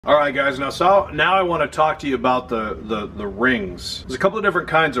Alright guys, now I want to talk to you about the rings. There's a couple of different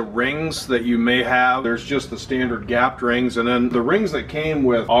kinds of rings that you may have. There's just the standard gapped rings, and then the rings that came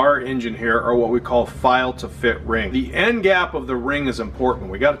with our engine here are what we call file to fit ring. The end gap of the ring is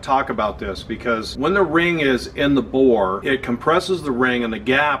important. We got to talk about this because when the ring is in the bore, it compresses the ring and the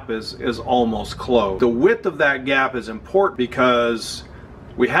gap is almost closed. The width of that gap is important because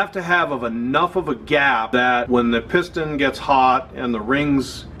we have to have enough of a gap that when the piston gets hot and the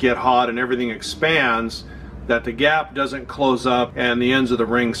rings get hot and everything expands, that the gap doesn't close up and the ends of the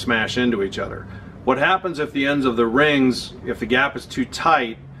rings smash into each other. What happens if the ends of the rings, if the gap is too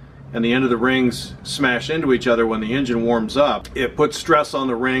tight and the end of the rings smash into each other when the engine warms up, it puts stress on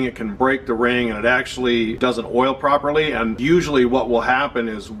the ring, it can break the ring, and it actually doesn't oil properly. And usually what will happen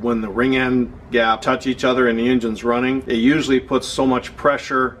is when the ring end gap touch each other and the engine's running, it usually puts so much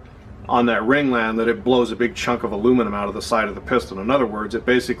pressure on that ringland that it blows a big chunk of aluminum out of the side of the piston. In other words, it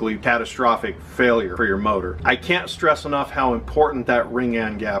basically catastrophic failure for your motor. I can't stress enough how important that ring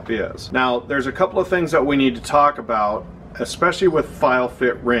end gap is. Now, there's a couple of things that we need to talk about, especially with file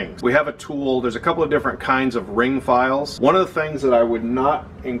fit rings. We have a tool, there's a couple of different kinds of ring files. One of the things that I would not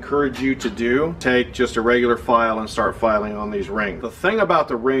encourage you to do, take just a regular file and start filing on these rings. The thing about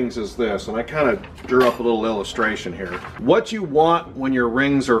the rings is this, and I kind of drew up a little illustration here. What you want when your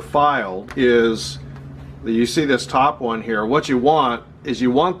rings are filed is, you see this top one here, what you want is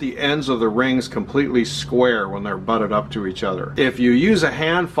you want the ends of the rings completely square when they're butted up to each other. If you use a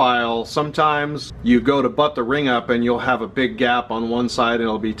hand file, sometimes you go to butt the ring up and you'll have a big gap on one side and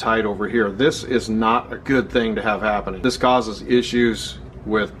it'll be tight over here. This is not a good thing to have happening. This causes issues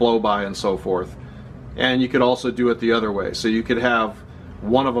with blow-by and so forth. And you could also do it the other way. So you could have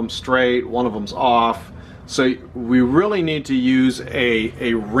one of them straight, one of them's off. So we really need to use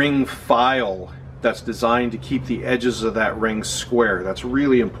a ring file that's designed to keep the edges of that ring square. That's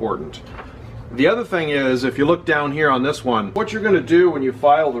really important. The other thing is, if you look down here on this one, what you're going to do when you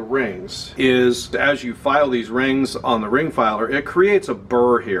file the rings is, as you file these rings on the ring filer, it creates a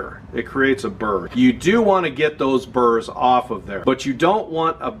burr here. It creates a burr. You do want to get those burrs off of there, but you don't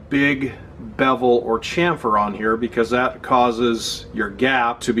want a big bevel or chamfer on here because that causes your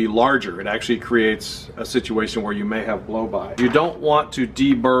gap to be larger. It actually creates a situation where you may have blow-by. You don't want to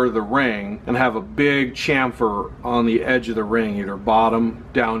deburr the ring and have a big chamfer on the edge of the ring, either bottom,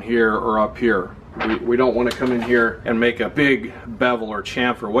 down here, or up here. We don't want to come in here and make a big bevel or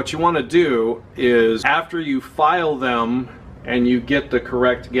chamfer. What you want to do is, after you file them and you get the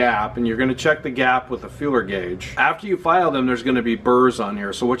correct gap, and you're going to check the gap with a feeler gauge. After you file them, there's going to be burrs on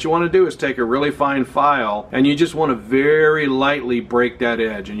here. So what you want to do is take a really fine file and you just want to very lightly break that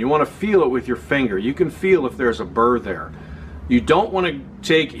edge, and you want to feel it with your finger. You can feel if there's a burr there. You don't want to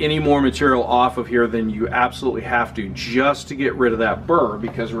take any more material off of here than you absolutely have to, just to get rid of that burr,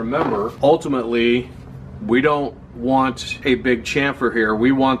 because remember, ultimately we don't want a big chamfer here.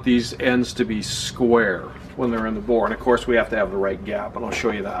 We want these ends to be square when they're in the bore, and of course we have to have the right gap, and I'll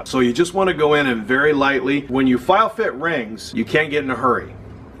show you that. So you just want to go in and very lightly, when you file fit rings, you can't get in a hurry,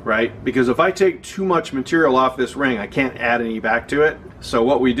 right? Because if I take too much material off this ring, I can't add any back to it. So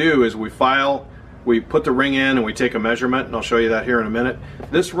what we do is we put the ring in and we take a measurement, and I'll show you that here in a minute.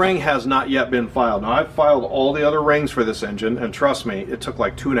 This ring has not yet been filed. Now, I've filed all the other rings for this engine, and trust me, it took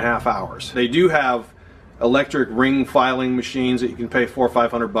like 2.5 hours. They do have electric ring filing machines that you can pay $400 or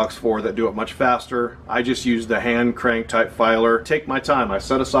 $500 for that do it much faster. I just use the hand crank type filer. Take my time. I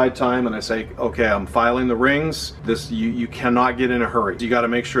set aside time and I say, okay, I'm filing the rings. You cannot get in a hurry. You got to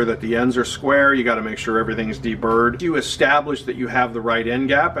make sure that the ends are square. You got to make sure everything is deburred. You establish that you have the right end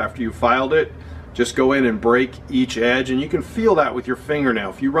gap after you filed it. Just go in and break each edge, and you can feel that with your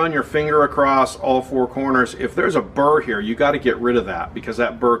fingernail. If you run your finger across all 4 corners, if there's a burr here, you got to get rid of that, because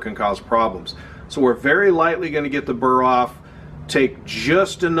that burr can cause problems. So we're very lightly going to get the burr off, take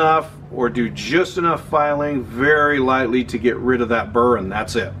just enough or do just enough filing very lightly to get rid of that burr, and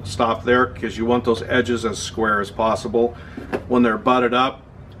that's it. Stop there, because you want those edges as square as possible. When they're butted up,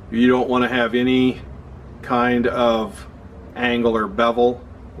 you don't want to have any kind of angle or bevel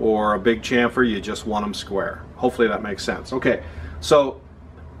or a big chamfer. You just want them square. Hopefully that makes sense. Okay, so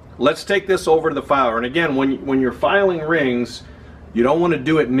let's take this over to the filer. And again, when you're filing rings, you don't want to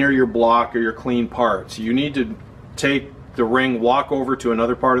do it near your block or your clean parts. You need to take the ring, walk over to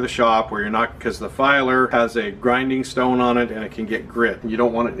another part of the shop where you're not, because the filer has a grinding stone on it and it can get grit, and you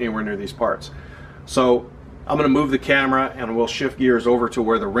don't want it anywhere near these parts. So I'm going to move the camera and we'll shift gears over to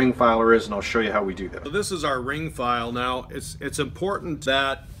where the ring filer is, and I'll show you how we do that. So this is our ring file. Now it's important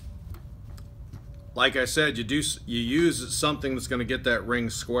that, like I said, you use something that's going to get that ring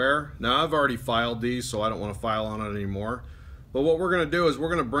square. Now I've already filed these, so I don't want to file on it anymore. But what we're going to do is we're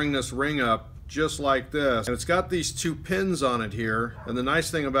going to bring this ring up just like this. And it's got these 2 pins on it here. And the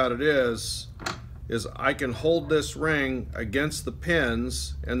nice thing about it is I can hold this ring against the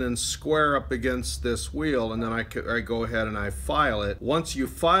pins and then square up against this wheel, and then I go ahead and I file it. Once you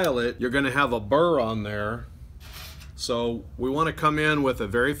file it, you're going to have a burr on there. So we want to come in with a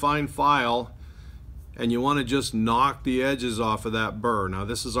very fine file, and you want to just knock the edges off of that burr. Now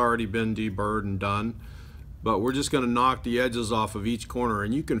this has already been deburred and done, but we're just going to knock the edges off of each corner,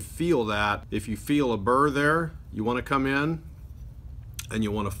 and you can feel that. If you feel a burr there, you want to come in and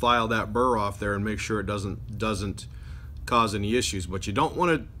you want to file that burr off there and make sure it doesn't cause any issues. But you don't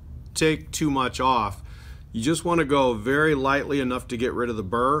want to take too much off. You just want to go very lightly enough to get rid of the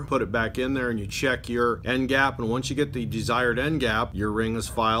burr, put it back in there, and you check your end gap, and once you get the desired end gap, your ring is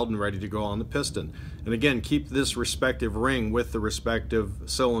filed and ready to go on the piston. And again, keep this respective ring with the respective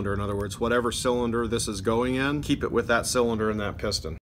cylinder. In other words, whatever cylinder this is going in, keep it with that cylinder and that piston.